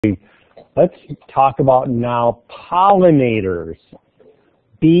Let's talk about now pollinators,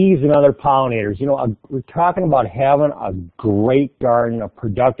 bees and other pollinators. You know, we're talking about having a great garden, a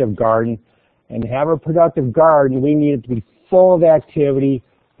productive garden. And to have a productive garden, we need it to be full of activity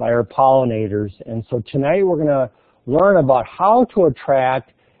by our pollinators. And so tonight we're going to learn about how to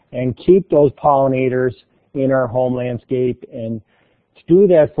attract and keep those pollinators in our home landscape. And to do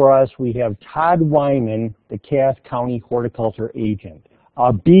that for us, we have Todd Weinmann, the Cass County Horticulture Agent,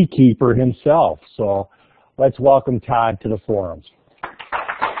 a beekeeper himself. So let's welcome Todd to the forums.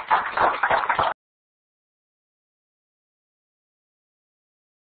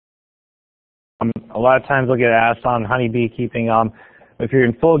 A lot of times I'll get asked on honeybee keeping, if you're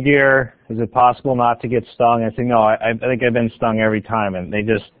in full gear, is it possible not to get stung? I say, no, I think I've been stung every time, and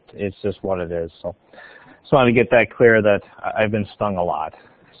it's just what it is. So just wanted to get that clear that I've been stung a lot.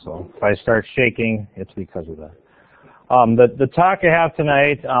 So if I start shaking, it's because of that. The talk I have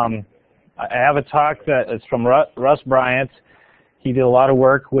tonight, I have a talk that is from Russ Bryant. He did a lot of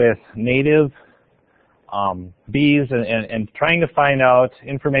work with native bees and trying to find out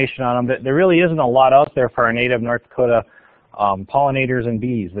information on them. There really isn't a lot out there for our native North Dakota pollinators and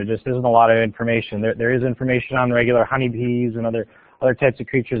bees. There just isn't a lot of information. There is information on regular honeybees and other types of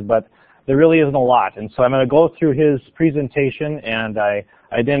creatures, but there really isn't a lot. And so I'm going to go through his presentation, and I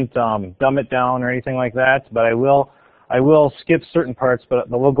didn't dumb it down or anything like that, but I will skip certain parts, but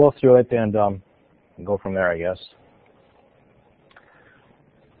we'll go through it and go from there, I guess.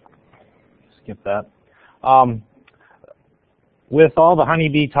 Skip that. With all the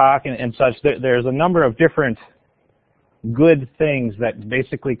honeybee talk and such, there's a number of different good things that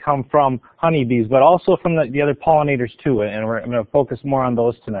basically come from honeybees, but also from the other pollinators too, and I'm going to focus more on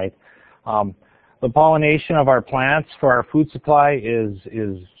those tonight. The pollination of our plants for our food supply is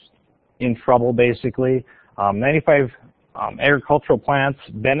in trouble, basically. 95 agricultural plants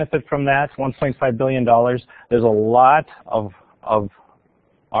benefit from that, $1.5 billion. There's a lot of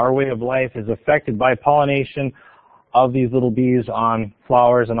our way of life is affected by pollination of these little bees on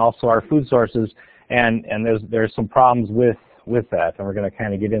flowers and also our food sources, and there's some problems with that, and we're going to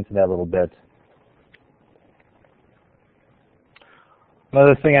kind of get into that a little bit.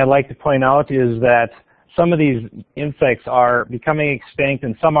 Another thing I'd like to point out is that some of these insects are becoming extinct,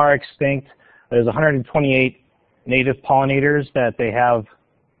 and some are extinct. There's 128 native pollinators that they have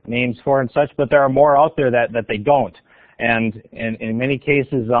names for and such, but there are more out there that they don't. And in many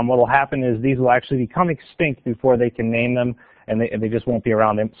cases, what will happen is these will actually become extinct before they can name them, and they just won't be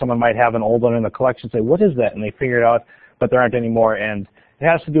around. Someone might have an old one in the collection and say, what is that? And they figure it out, but there aren't anymore. And it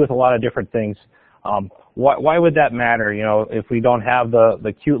has to do with a lot of different things. Why would that matter? You know, if we don't have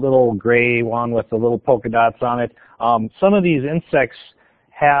the cute little gray one with the little polka dots on it. Some of these insects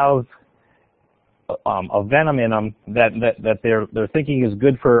have a venom in them that they're thinking is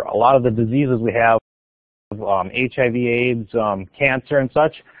good for a lot of the diseases we have. HIV, AIDS, cancer, and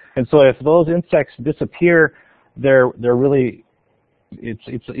such. And so if those insects disappear, they're really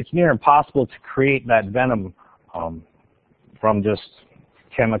it's near impossible to create that venom from just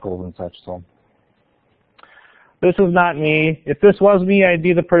chemicals and such. So this is not me. If this was me, I'd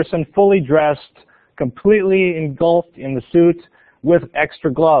be the person fully dressed, completely engulfed in the suit with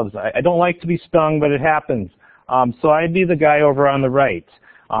extra gloves. I don't like to be stung, but it happens. So I'd be the guy over on the right.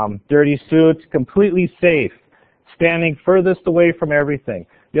 Dirty suit, completely safe, standing furthest away from everything.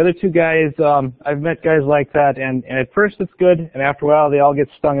 The other two guys, I've met guys like that, and at first it's good, and after a while they all get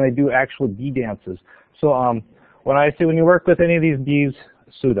stung and they do actual bee dances. So when I say when you work with any of these bees,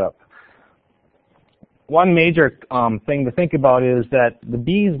 suit up. One major thing to think about is that the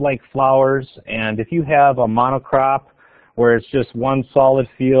bees like flowers, and if you have a monocrop where it's just one solid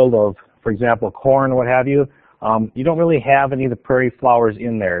field of, for example, corn or what have you, you don't really have any of the prairie flowers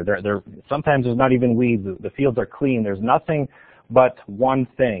in there. Sometimes there's not even weeds. The fields are clean. There's nothing but one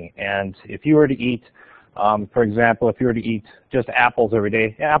thing. And if you were to eat, for example, if you were to eat just apples every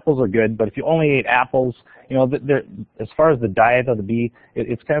day, yeah, apples are good, but if you only ate apples, you know, as far as the diet of the bee,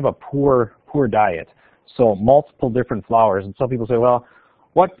 it's kind of a poor diet. So multiple different flowers. And some people say, well,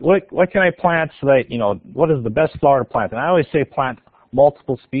 what can I plant so that, you know, what is the best flower to plant? And I always say plant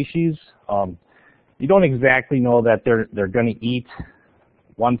multiple species. You don't exactly know that they're going to eat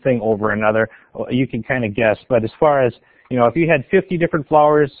one thing over another. You can kind of guess, but as far as, you know, if you had 50 different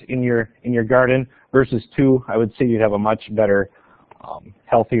flowers in your garden versus 2, I would say you'd have a much better,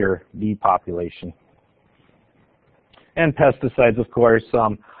 healthier bee population. And pesticides, of course.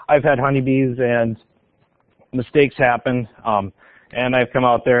 I've had honeybees and mistakes happen, and I've come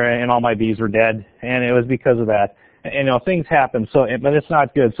out there and all my bees were dead, and it was because of that. And, you know, things happen, but it's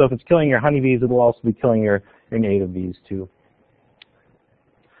not good. So if it's killing your honeybees, it will also be killing your native bees too.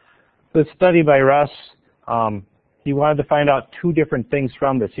 This study by Russ, he wanted to find out two different things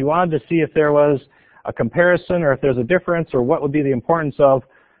from this. He wanted to see if there was a comparison or if there's a difference or what would be the importance of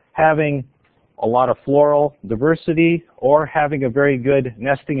having a lot of floral diversity or having a very good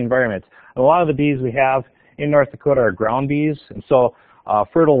nesting environment. And a lot of the bees we have in North Dakota are ground bees, and so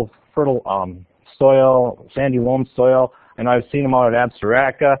fertile soil, sandy loam soil, and I've seen them out at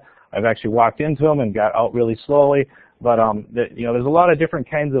Absaraka. I've actually walked into them and got out really slowly, but there's a lot of different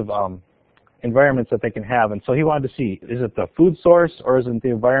kinds of environments that they can have, and so he wanted to see, is it the food source or is it the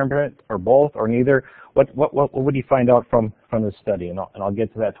environment or both or neither? What would he find out from this study? And I'll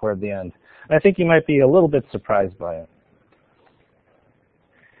get to that toward the end. And I think you might be a little bit surprised by it.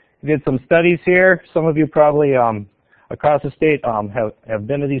 He did some studies here. Some of you probably across the state have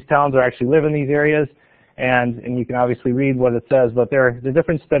been to these towns or actually live in these areas, and you can obviously read what it says, but there are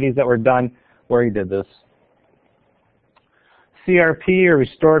different studies that were done where he did this. CRP, or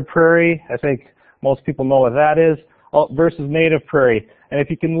restored prairie, I think most people know what that is, versus native prairie. And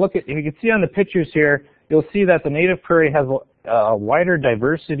if you can see on the pictures here, you'll see that the native prairie has a wider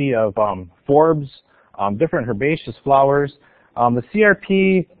diversity of forbs, different herbaceous flowers. The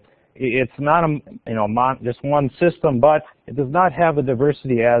CRP, it's not just one system, but it does not have the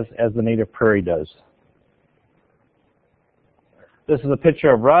diversity as the native prairie does. This is a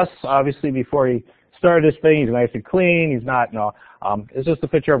picture of Russ, obviously before he started this thing. He's nice and clean. He's not, it's just a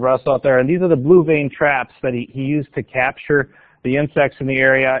picture of Russ out there. And these are the blue vein traps that he used to capture the insects in the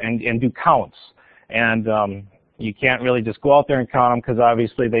area and do counts. And you can't really just go out there and count them because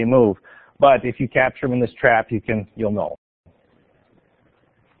obviously they move. But if you capture them in this trap, you'll know.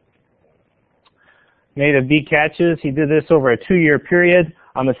 Native bee catches, he did this over a 2-year period.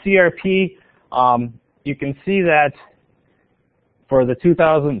 On the CRP, you can see that for the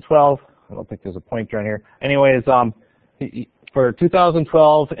 2012, I don't think there's a pointer on here. Anyways, for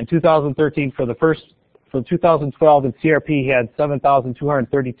 2012 and 2013, for 2012 in CRP, he had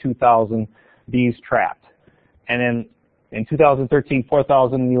 7,232,000 bees trapped. And then in 2013,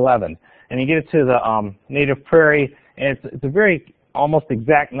 4,011. And you get it to the native prairie, and it's a very almost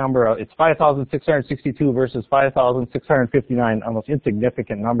exact number. It's 5,662 versus 5,659, almost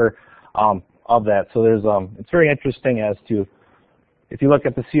insignificant number of that. So it's very interesting as to, if you look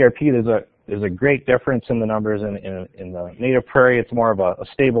at the CRP, there's a great difference in the numbers. In the native prairie, it's more of a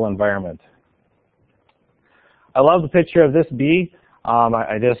stable environment. I love the picture of this bee.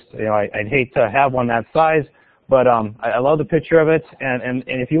 I'd hate to have one that size, but I love the picture of it. And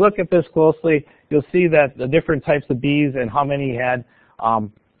if you look at this closely, you'll see that the different types of bees and how many he had.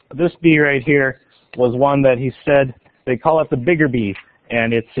 This bee right here was one that he said, they call it the bigger bee,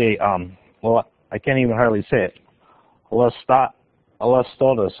 and it's a, well, I can't even hardly say it,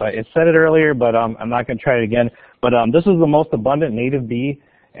 Alastotus. I said it earlier, but I'm not going to try it again. But this is the most abundant native bee,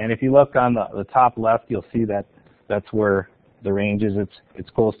 and if you look on the top left, you'll see that that's where the range is. It's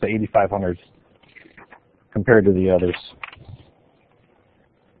close to 8,500 compared to the others.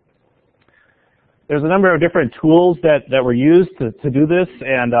 There's a number of different tools that were used to do this,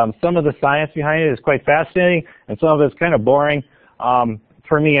 and some of the science behind it is quite fascinating, and some of it's kind of boring,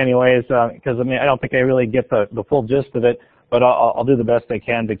 for me anyways, because I don't think I really get the full gist of it, but I'll do the best I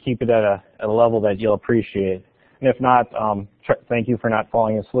can to keep it at a level that you'll appreciate. And if not, thank you for not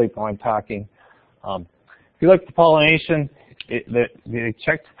falling asleep while I'm talking. If you look at the pollination, they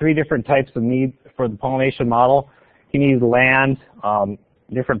checked 3 different types of need for the pollination model. You need land,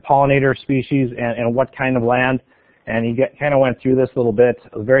 different pollinator species, and what kind of land. And he kind of went through this a little bit.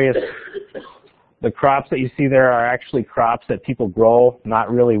 The crops that you see there are actually crops that people grow, not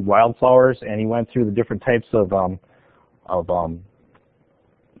really wildflowers. And he went through the different types of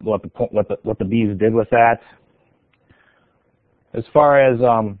what the bees did with that. As far as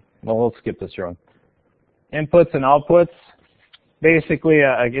well, we'll skip this one. Inputs and outputs. Basically,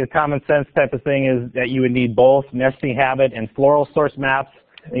 a common sense type of thing is that you would need both nesting habit and floral source maps,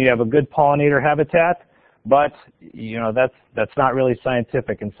 and you have a good pollinator habitat. But that's not really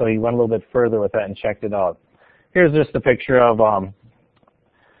scientific, and so he went a little bit further with that and checked it out. Here's just a picture of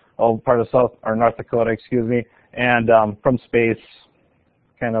part of North Dakota, excuse me, and from space,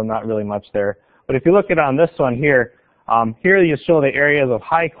 kind of not really much there. But if you look at on this one here, here you show the areas of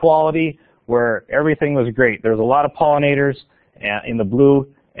high quality where everything was great. There's a lot of pollinators in the blue,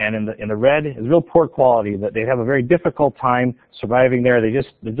 and in the red is real poor quality. That they have a very difficult time surviving there. There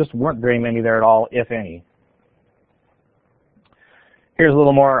just weren't very many there at all, if any. Here's a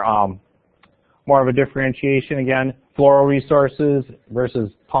little more of a differentiation again: floral resources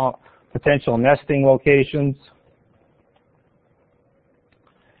versus potential nesting locations.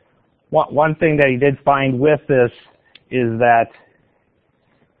 One thing that he did find with this is that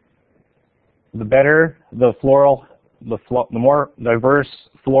the better the more diverse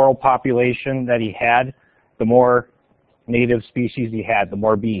floral population that he had, the more native species he had, the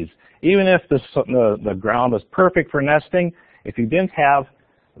more bees. Even if the ground was perfect for nesting, if you didn't have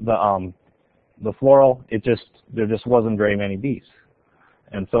the floral, there just wasn't very many bees.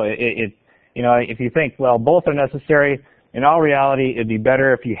 And so if you think, well, both are necessary, in all reality, it'd be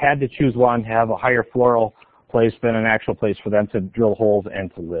better if you had to choose one to have a higher floral place than an actual place for them to drill holes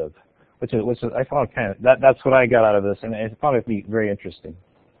and to live. Which is I found that's what I got out of this, and I found it to be very interesting.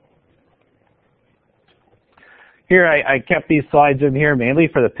 Here I kept these slides in here mainly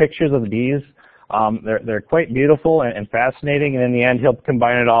for the pictures of the bees. They're quite beautiful and fascinating, and in the end he'll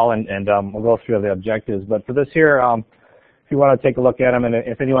combine it all and we'll go through the objectives. But for this here, if you want to take a look at them, and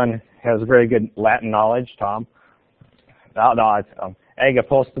if anyone has very good Latin knowledge, Tom. No, it's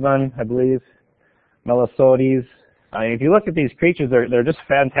Agapostemon, I believe, Melisodes. If you look at these creatures, they're just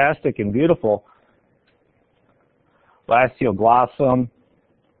fantastic and beautiful. Lasioglossum,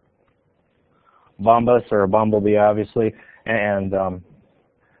 bombus, or a bumblebee, obviously, and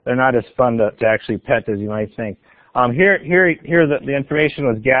they're not as fun to actually pet as you might think. Here the information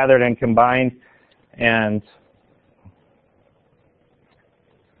was gathered and combined, and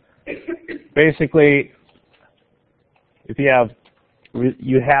basically, if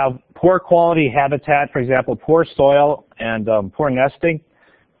you have poor quality habitat, for example, poor soil and poor nesting,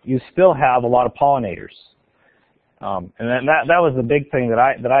 you still have a lot of pollinators. And that was the big thing that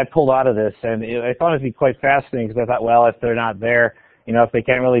I pulled out of this, and I found it to be quite fascinating because I thought, well, if they're not there, if they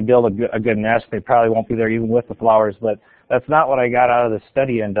can't really build a good nest, they probably won't be there even with the flowers. But that's not what I got out of the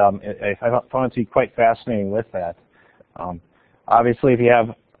study, and I found it to be quite fascinating with that. Obviously, if you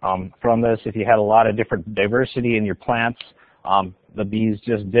have from this, if you had a lot of different diversity in your plants, the bees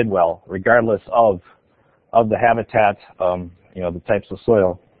just did well, regardless of the habitat, the types of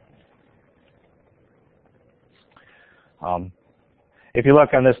soil. If you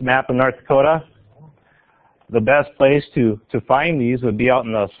look on this map of North Dakota, the best place to find these would be out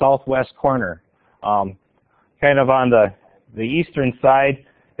in the southwest corner. Kind of on the eastern side,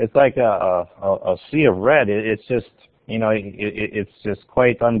 it's like a sea of red. It's just, it's just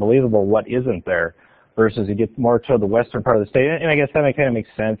quite unbelievable what isn't there, versus you get more to the western part of the state. And I guess that kind of makes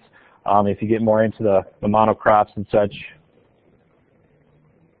sense if you get more into the monocrops and such.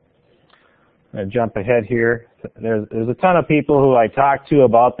 I'm going to jump ahead here. There's a ton of people who I talked to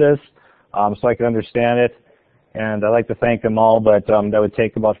about this, so I can understand it. And I'd like to thank them all, but that would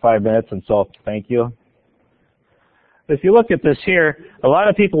take about 5 minutes, and so thank you. If you look at this here, a lot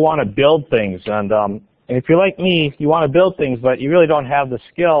of people want to build things, and if you're like me, you want to build things, but you really don't have the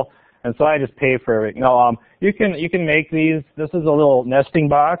skill, and so I just pay for everything. No, you can make these. This is a little nesting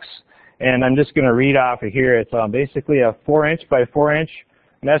box, and I'm just going to read off of here. It's basically a 4-inch by 4-inch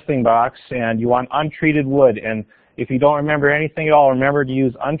nesting box, and you want untreated wood. And if you don't remember anything at all, remember to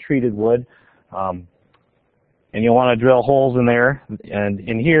use untreated wood. And you'll want to drill holes in there. And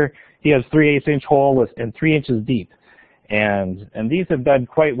in here, he has 3/8-inch hole and 3 inches deep. And these have done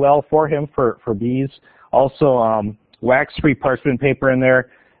quite well for him for bees. Also, wax-free parchment paper in there.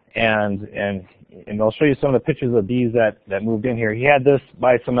 And I'll show you some of the pictures of bees that moved in here. He had this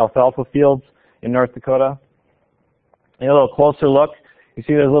by some alfalfa fields in North Dakota. And a little closer look. You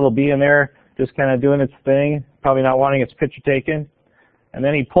see there's a little bee in there just kind of doing its thing, probably not wanting its picture taken. And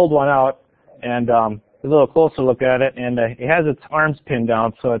then he pulled one out, and a little closer look at it, and it has its arms pinned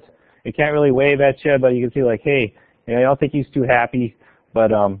down, so it can't really wave at you, but you can see like, hey, I don't think he's too happy,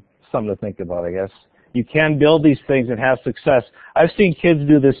 but something to think about, I guess. You can build these things and have success. I've seen kids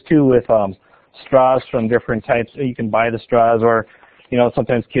do this too with straws from different types. You can buy the straws, or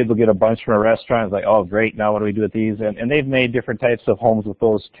sometimes kids will get a bunch from a restaurant. It's like, oh, great, now what do we do with these? And they've made different types of homes with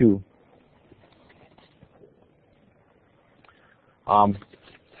those too.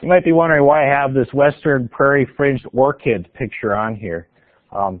 You might be wondering why I have this western prairie fringed orchid picture on here.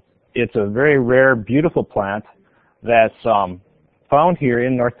 It's a very rare, beautiful plant that's found here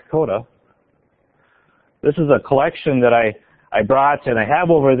in North Dakota. This is a collection that I brought and I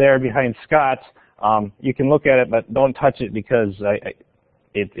have over there behind Scott. You can look at it, but don't touch it because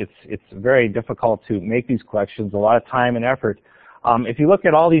it's very difficult to make these collections, a lot of time and effort. If you look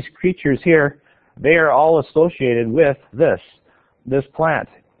at all these creatures here, they are all associated with this plant.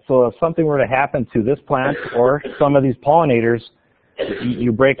 So if something were to happen to this plant or some of these pollinators,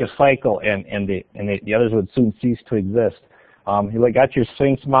 you break a cycle, and the others would soon cease to exist. You got your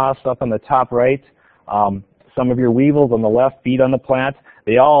sphinx moss up on the top right. Some of your weevils on the left feed on the plant.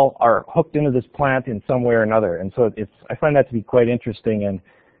 They all are hooked into this plant in some way or another, and so I find that to be quite interesting,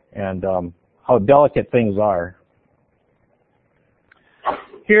 and how delicate things are.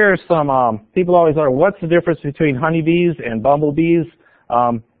 here are some, people always wonder, what's the difference between honeybees and bumblebees?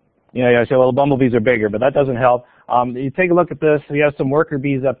 You know, you say, well, the bumblebees are bigger, but that doesn't help. You take a look at this. We have some worker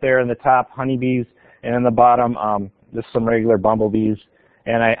bees up there in the top, honeybees, and in the bottom, just some regular bumblebees.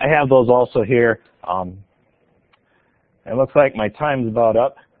 And I have those also here. It looks like my time's about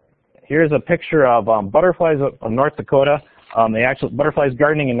up. Here's a picture of butterflies of North Dakota, the actual butterflies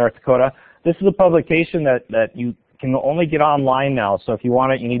gardening in North Dakota. This is a publication that you can only get online now, so if you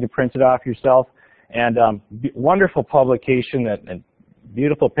want it, you need to print it off yourself. And wonderful publication and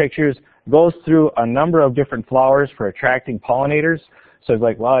beautiful pictures. Goes through a number of different flowers for attracting pollinators. So it's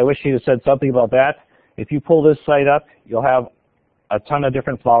like, well, I wish he'd have said something about that. If you pull this site up, you'll have a ton of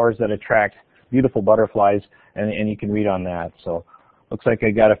different flowers that attract beautiful butterflies, and you can read on that. So looks like I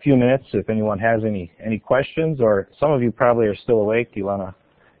got a few minutes if anyone has any questions, or some of you probably are still awake. You want to,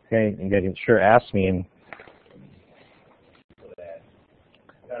 okay, and get sure ask me. And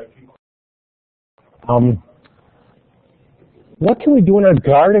what can we do in our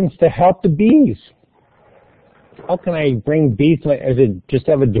gardens to help the bees? How can I bring bees? Is it just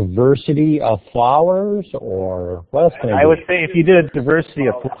have a diversity of flowers, or what else can I do? I would say if you did a diversity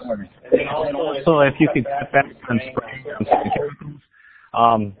of flowers, so if you could cut back on spraying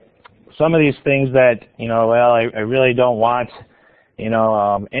chemicals. Some of these things that, you know, well, I really don't want, you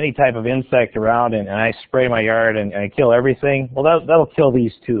know, any type of insect around, and I spray my yard and I kill everything. Well, that'll kill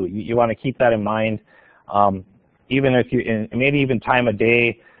these too. You want to keep that in mind. Even if you, and maybe even time of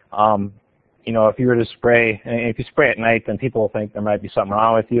day, you know, if you were to spray, and if you spray at night, then people will think there might be something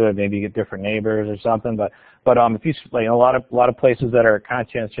wrong with you, and maybe you get different neighbors or something. But if you, you know, a lot of places that are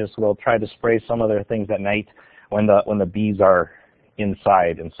conscientious will try to spray some of their things at night when the bees are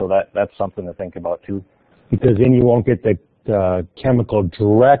inside, and so that's something to think about too. Because then you won't get the chemical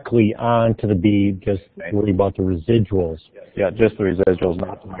directly onto the bee. Just worry about the residuals. Yeah, just the residuals,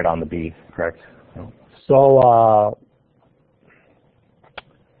 not right on the bee. Correct. So,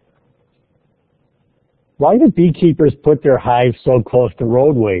 why do beekeepers put their hives so close to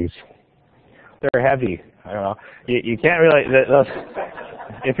roadways? They're heavy. I don't know. You can't really.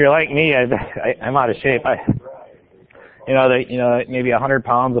 If you're like me, I'm out of shape. Maybe 100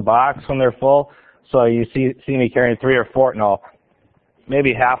 pounds a box when they're full. So you see me carrying 3 or 4. No,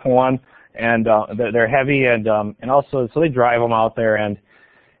 maybe half one, and they're heavy, and also so they drive them out there, and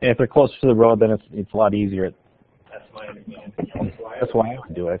if they're closer to the road, then it's a lot easier. That's my opinion. That's why I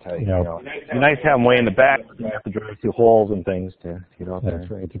would do it. You know, it's nice to have them way in the back. You have to drive through holes and things to get out there. That's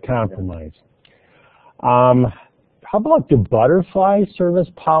right. It's a compromise. How about, do butterflies serve as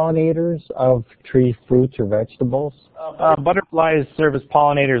pollinators of trees, fruits, or vegetables? Butterflies serve as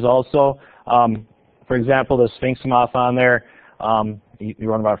pollinators also. For example, the sphinx moth on there. You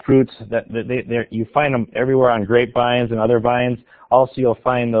run about fruits. You find them everywhere on grapevines and other vines. Also, you'll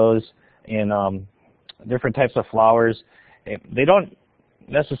find those in different types of flowers. They don't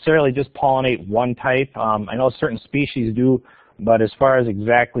necessarily just pollinate one type. I know certain species do, but as far as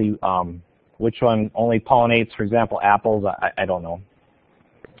exactly which one only pollinates, for example, apples, I don't know.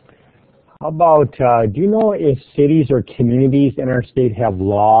 How about, do you know if cities or communities in our state have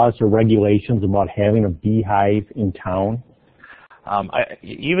laws or regulations about having a beehive in town?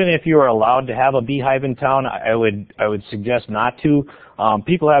 Even if you are allowed to have a beehive in town, I would suggest not to.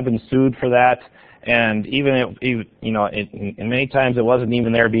 People have been sued for that, and even if, you know, and many times it wasn't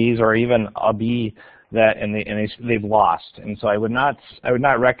even their bees or even a bee that, and they've lost. And so I would not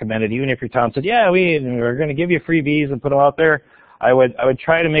recommend it. Even if your town said, yeah, we're going to give you free bees and put them out there, I would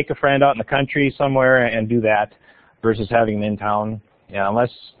try to make a friend out in the country somewhere and do that versus having them in town. Yeah, unless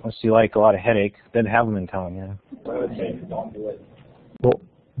you like a lot of headache, then have them in town. Yeah. I would say don't do it. Well,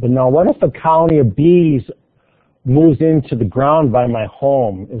 but now, what if a colony of bees moves into the ground by my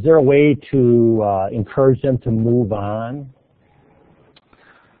home? Is there a way to encourage them to move on?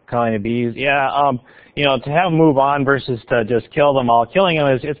 Colony of bees, yeah. You know, to have them move on versus to just kill them all. Killing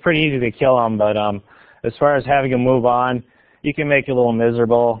them it's pretty easy to kill them, but as far as having them move on, you can make it a little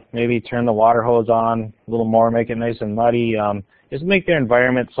miserable. Maybe turn the water hose on a little more, make it nice and muddy. Just make their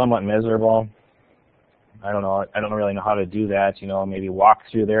environment somewhat miserable. I don't know. I don't really know how to do that. You know, maybe walk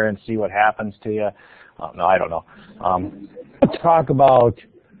through there and see what happens to you. No, I don't know. Talk about,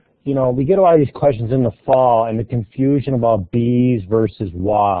 you know, we get a lot of these questions in the fall and the confusion about bees versus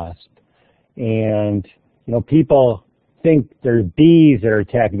wasps. And, you know, people think there's bees that are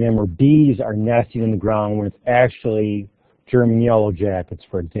attacking them, or bees are nesting in the ground when it's actually German yellow jackets,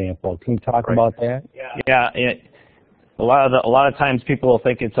 for example. Can you talk about that? Yeah. A lot of times people will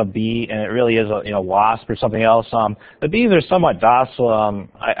think it's a bee, and it really is a wasp or something else. The bees are somewhat docile.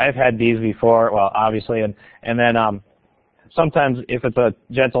 I've had bees before, well, obviously, and then sometimes if it's a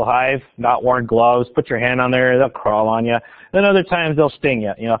gentle hive, not worn gloves, put your hand on there, they'll crawl on you. Then other times they'll sting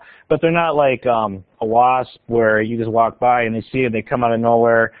you, you know. But they're not like a wasp where you just walk by and they see it, they come out of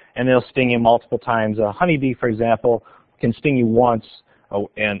nowhere, and they'll sting you multiple times. A honeybee, for example, can sting you once,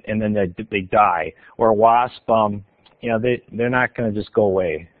 and then they die. Or a wasp, you know, they're not going to just go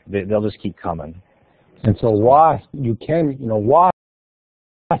away. They'll just keep coming. And so wasps,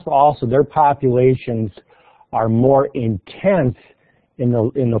 wasps also, their populations are more intense in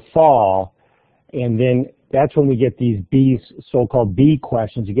the fall, and then that's when we get these so-called bee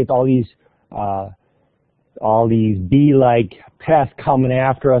questions. You get all these bee-like pests coming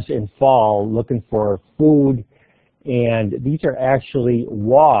after us in fall, looking for food, and these are actually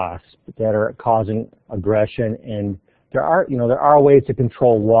wasps that are causing aggression. And there are ways to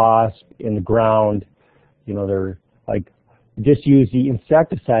control wasps in the ground. You know, they're like, just use the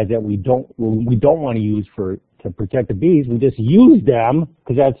insecticides that we don't want to use to protect the bees. We just use them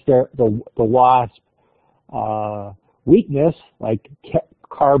because that's the wasp weakness, like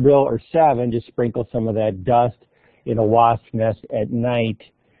carbaryl or 7. Just sprinkle some of that dust in a wasp nest at night,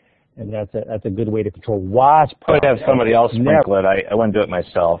 and that's a good way to control wasp. I would have somebody else sprinkle it. I wouldn't do it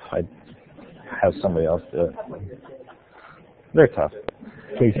myself. I'd have somebody else do it. They're tough.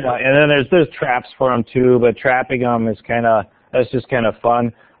 And then there's traps for them too, but trapping them is that's just kind of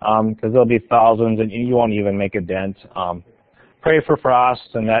fun because there'll be thousands and you won't even make a dent. Pray for frost,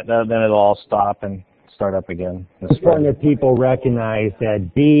 and then it'll all stop and start up again. It's important that people recognize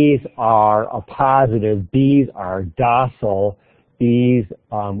that bees are a positive. Bees are docile. Bees,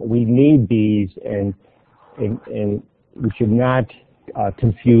 we need bees, and we should not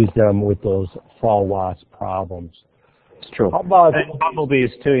confuse them with those fall wasp problems. It's true. How about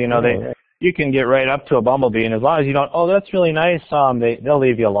bumblebees too? You know, you can get right up to a bumblebee, and as long as you don't, oh, that's really nice, they'll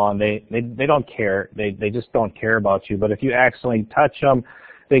leave you alone. They don't care. They just don't care about you. But if you accidentally touch them,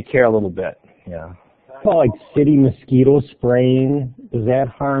 they care a little bit. Yeah. Like city mosquito spraying, does that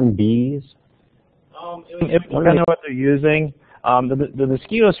harm bees? It depends on what they're using. The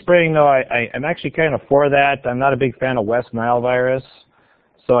mosquito spraying, though, I'm actually kind of for that. I'm not a big fan of West Nile virus.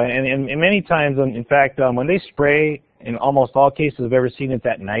 So, and many times, in fact, when they spray, in almost all cases I've ever seen it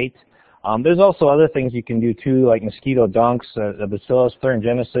at night. There's also other things you can do too, like mosquito dunks, the Bacillus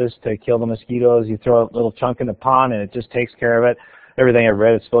thuringiensis to kill the mosquitoes. You throw a little chunk in the pond and it just takes care of it. Everything I've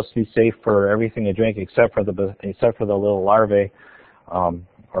read, it's supposed to be safe for everything to drink except for the little larvae,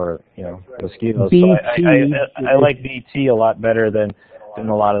 or mosquitoes. BT. So I like BT a lot better than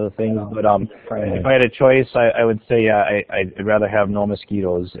a lot of the things. But if I had a choice, I would say I'd rather have no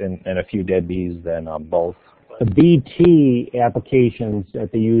mosquitoes and a few dead bees than both. The BT applications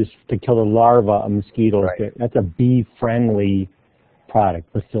that they use to kill the larvae of mosquitoes, right, that's a bee-friendly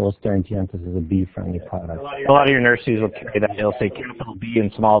product. Bacillus thuringiensis is a bee-friendly product. A lot of your nurseries will carry that. They'll say capital B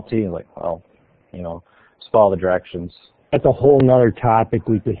and small t. Like, well, just follow the directions. That's a whole other topic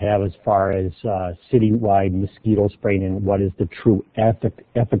we could have as far as citywide mosquito spraying and what is the true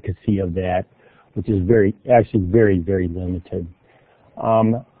efficacy of that, which is very, very limited.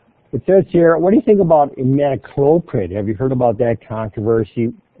 It says here, what do you think about imidacloprid? Have you heard about that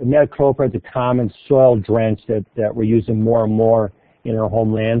controversy? Imidacloprid is a common soil drench that we're using more and more in our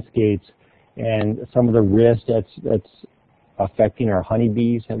home landscapes, and some of the risk that's affecting our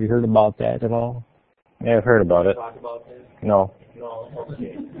honeybees. Have you heard about that at all? Yeah, I've heard about it. No.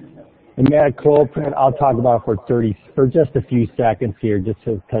 Imidacloprid, I'll talk about it for just a few seconds here, just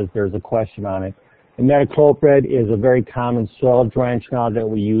because there's a question on it. Imidacloprid is a very common soil drench now that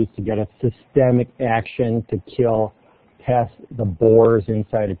we use to get a systemic action to kill pests, the borers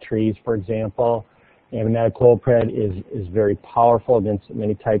inside of trees, for example. And imidacloprid is very powerful against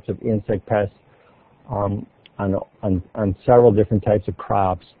many types of insect pests on several different types of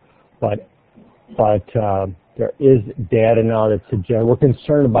crops. But there is data now that suggests we're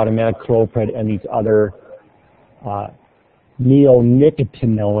concerned about imidacloprid and these other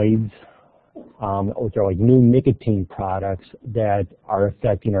neonicotinoids, which are like new nicotine products that are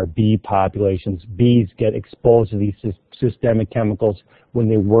affecting our bee populations. Bees get exposed to these systemic chemicals when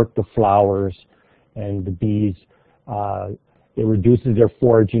they work the flowers, and the bees, it reduces their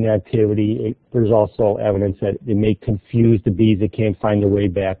foraging activity. There's also evidence that it may confuse the bees that can't find their way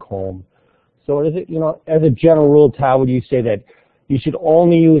back home. So is it, as a general rule, Todd, would you say that you should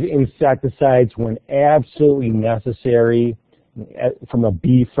only use insecticides when absolutely necessary, from a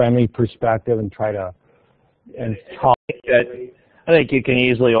bee-friendly perspective, and try to talk? I think you can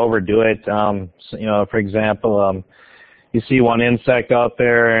easily overdo it. For example, you see one insect out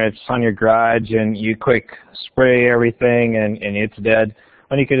there, and it's on your garage, and you quick spray everything, and it's dead.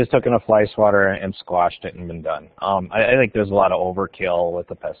 when you could have taken a fly swatter and squashed it and been done. I think there's a lot of overkill with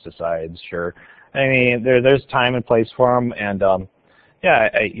the pesticides, sure. I mean, there's time and place for them, and yeah,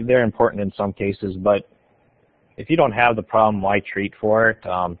 they're important in some cases, but if you don't have the problem, why treat for it?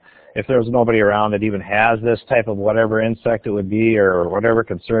 If there's nobody around that even has this type of whatever insect it would be or whatever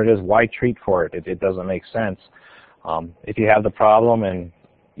concern it is, why treat for it? It doesn't make sense. If you have the problem and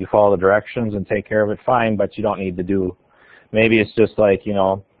you follow the directions and take care of it, fine, but you don't need to do. Maybe it's just like, you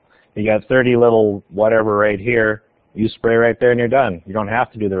know, you got 30 little whatever right here, you spray right there and you're done. You don't have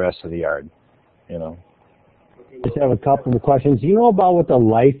to do the rest of the yard, you know. Just have a couple of questions. Do you know about what the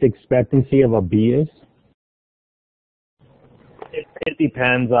life expectancy of a bee is? It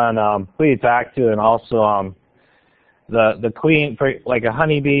depends on who you talk to, and also the queen, for like a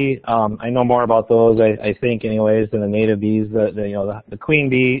honeybee. I know more about those, I think, anyways, than the native bees. The queen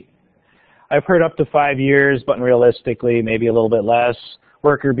bee, I've heard up to 5 years, but realistically, maybe a little bit less.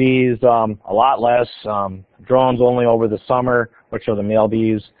 Worker bees, a lot less. Drones only over the summer, which are the male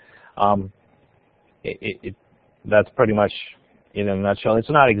bees. That's pretty much in a nutshell. It's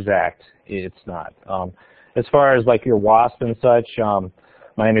not exact. It's not. As far as like your wasp and such,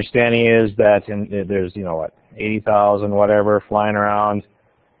 my understanding is that there's, you know, what, 80,000 whatever flying around.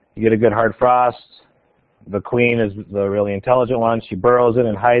 You get a good hard frost. The queen is the really intelligent one. She burrows in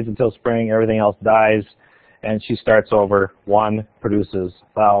and hides until spring. Everything else dies, and she starts over. One produces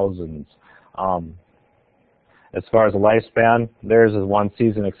thousands. As far as the lifespan, theirs is 1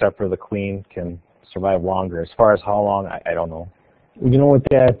 season, except for the queen can survive longer. As far as how long, I don't know. You know, with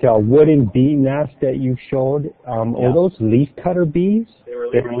that wooden bee nest that you showed, are those leaf cutter bees? They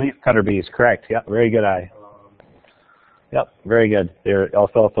were leaf cutter bees, correct. Yep, very good eye. Yep, very good. They're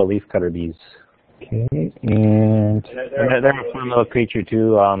alfalfa leaf cutter bees. Okay, and they're a fun little creature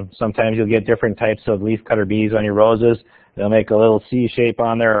too. Sometimes you'll get different types of leaf cutter bees on your roses. They'll make a little C shape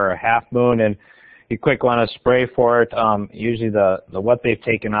on there or a half moon, and you quick want to spray for it. Usually the what they've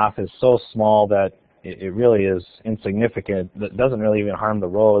taken off is so small that it really is insignificant. That doesn't really even harm the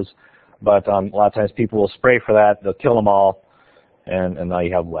rose, but a lot of times people will spray for that. They'll kill them all, and now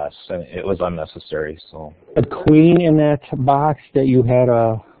you have less. And it was unnecessary. So the queen in that box that you had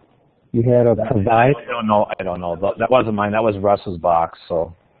a provide. I don't know. That wasn't mine. That was Russ's box.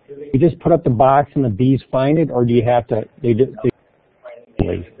 So you just put up the box and the bees find it, or do you have to? If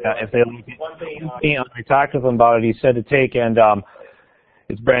they I talked with him about it. He said to take and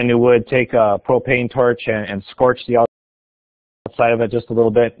it's brand new wood. Take a propane torch and scorch the outside of it just a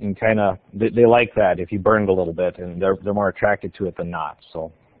little bit, and kind of they like that if you burn it a little bit, and they're more attracted to it than not.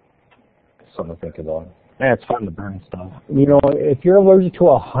 So something to think about. Yeah, it's fun to burn stuff. You know, if you're allergic to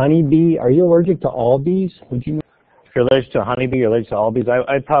a honeybee, are you allergic to all bees? Would you? If you're allergic to a honeybee, you're allergic to all bees.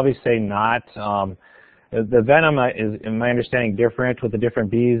 I'd probably say not. The venom is, in my understanding, different with the different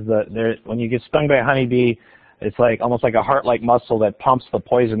bees. When you get stung by a honeybee, it's like almost like a heart-like muscle that pumps the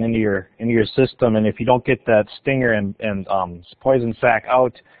poison into your system. And if you don't get that stinger and poison sac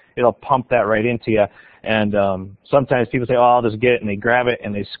out, it'll pump that right into you. And sometimes people say, "Oh, I'll just get it," and they grab it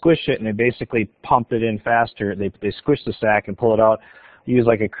and they squish it and they basically pump it in faster. They squish the sac and pull it out. Use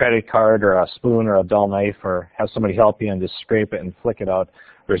like a credit card or a spoon or a dull knife, or have somebody help you and just scrape it and flick it out,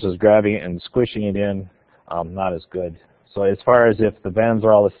 versus grabbing it and squishing it in. Not as good. So as far as if the venoms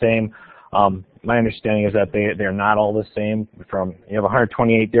are all the same, my understanding is that they're not all the same. You have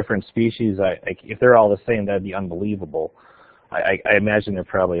 128 different species. If they're all the same, that'd be unbelievable. I imagine they're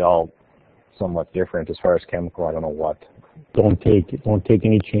probably all somewhat different as far as chemical. I don't know what. Don't take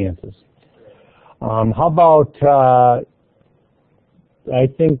any chances. How about I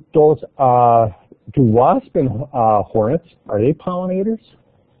think those do wasps and hornets, are they pollinators?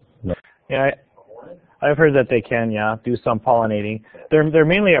 No. Yeah. I've heard that they can, do some pollinating. They're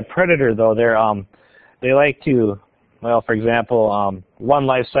mainly a predator, though. They like to, well, for example, one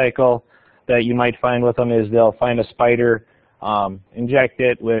life cycle that you might find with them is they'll find a spider, inject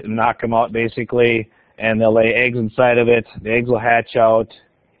it, knock them out basically, and they'll lay eggs inside of it. The eggs will hatch out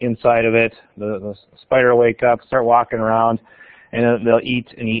inside of it. The spider will wake up, start walking around, and they'll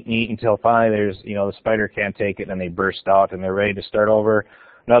eat and eat and eat until finally the spider can't take it and they burst out and they're ready to start over.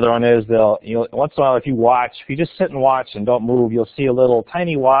 Another one is once in a while, if you just sit and watch and don't move, you'll see a little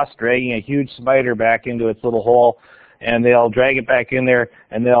tiny wasp dragging a huge spider back into its little hole, and they'll drag it back in there,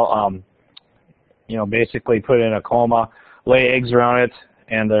 and they'll basically put it in a coma, lay eggs around it,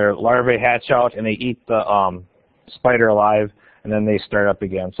 and their larvae hatch out, and they eat the spider alive, and then they start up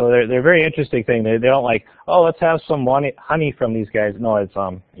again. So they're a very interesting thing. They don't like, oh, let's have some honey from these guys. No, it's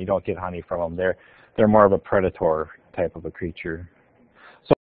you don't get honey from them. They're more of a predator type of a creature.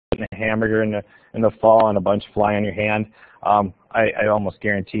 A hamburger in the fall and a bunch fly on your hand. I almost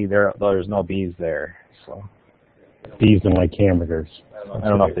guarantee there's no bees there. So Bees don't like hamburgers. I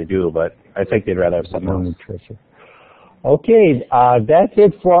don't know if they do, but I think they'd rather have something else. Nutrition. Okay, that's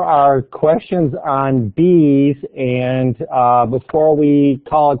it for our questions on bees. And before we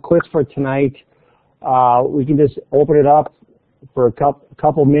call it quits for tonight, we can just open it up for a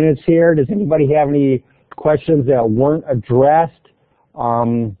couple minutes here. Does anybody have any questions that weren't addressed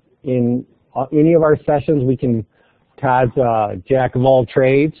in any of our sessions? Todd's jack of all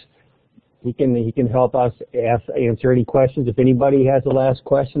trades. He can help us answer any questions. If anybody has a last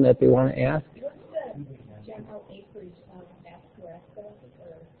question that they want to ask. General acreage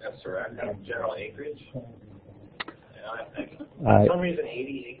of general acreage. For some reason,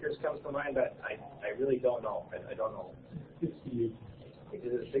 80 acres comes to mind, but I really don't know. I don't know. 60 acres. Is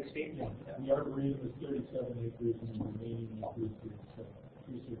it 60? Yeah. The arboretum is 37 acres, and the remaining acres is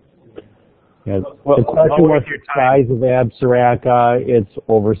 36 acres. Yeah, the question was the size of Absiraca. It's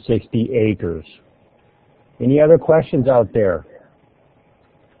over 60 acres. Any other questions out there?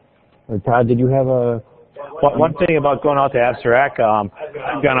 Or Todd, did you have a... One thing about going out to Absiraca,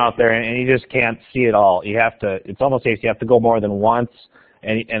 I've gone out there and you just can't see it all. You have to. It's almost safe. You have to go more than once.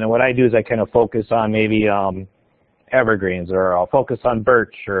 And what I do is I kind of focus on maybe evergreens, or I'll focus on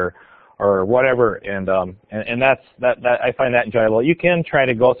birch or whatever. And that's I find that enjoyable. You can try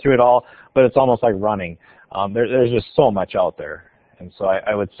to go through it all, but it's almost like running. There's just so much out there. And so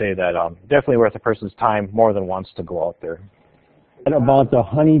I would say that definitely worth a person's time more than once to go out there. And about the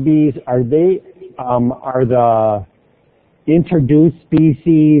honeybees, are the introduced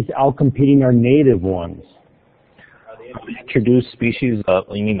species outcompeting our native ones? Introduced species,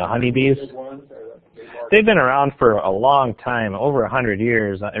 you mean the honeybees? They've been around for a long time, over 100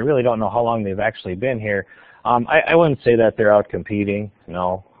 years. I really don't know how long they've actually been here. I wouldn't say that they're out competing.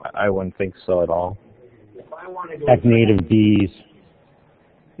 No, I wouldn't think so at all. Like native bees.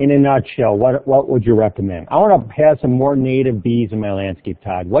 In a nutshell, what would you recommend? I want to have some more native bees in my landscape,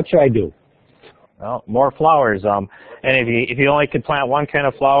 Todd. What should I do? Well, more flowers. And if you only could plant one kind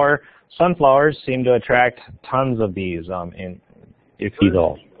of flower, sunflowers seem to attract tons of bees.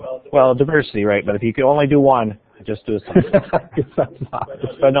 Well, diversity, right? But if you could only do one, just do a sunflower.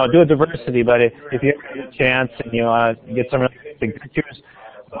 But no, do a diversity. But if you have a chance and you want to get some really big pictures,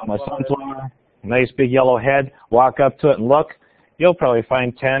 a sunflower, nice big yellow head, walk up to it and look, you'll probably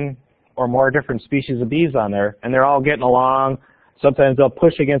find 10 or more different species of bees on there, and they're all getting along. Sometimes they'll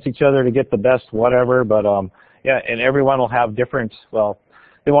push against each other to get the best whatever, but yeah, and everyone will have different, well,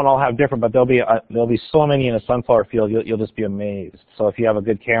 they won't all have different, but there'll be so many in a sunflower field, you'll just be amazed. So if you have a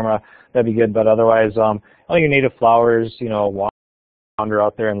good camera, that'd be good, but otherwise, all your native flowers, wander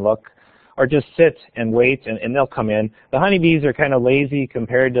out there and look, or just sit and wait, and they'll come in. The honeybees are kind of lazy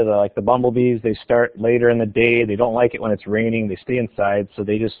compared to the bumblebees. They start later in the day. They don't like it when it's raining. They stay inside, so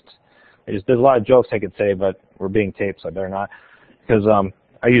there's a lot of jokes I could say, but we're being taped, so I better not, because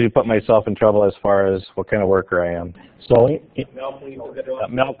I usually put myself in trouble as far as what kind of worker I am. So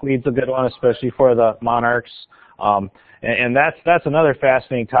milkweed's a good one, especially for the monarchs. And that's another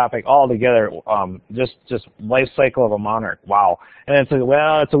fascinating topic altogether. Just life cycle of a monarch. Wow. And then it's like,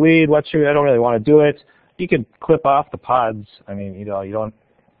 well, it's a weed. I don't really want to do it. You could clip off the pods. I mean, you don't.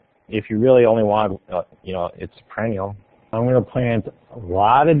 If you really only want, it's perennial. I'm going to plant a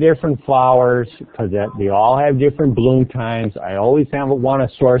lot of different flowers because they all have different bloom times. I always want a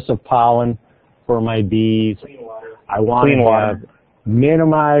source of pollen for my bees. I want to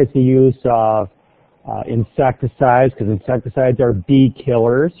minimize the use of insecticides, because insecticides are bee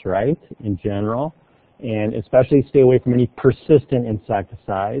killers, right, in general, and especially stay away from any persistent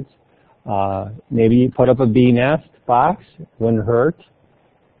insecticides. Maybe you put up a bee nest box, wouldn't hurt.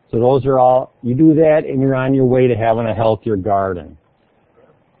 So those are all, you do that and you're on your way to having a healthier garden.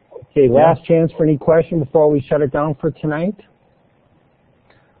 Okay, last chance for any question before we shut it down for tonight.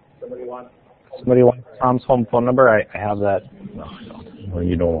 Somebody want Tom's home phone number? I have that. No,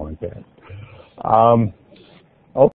 you don't want that.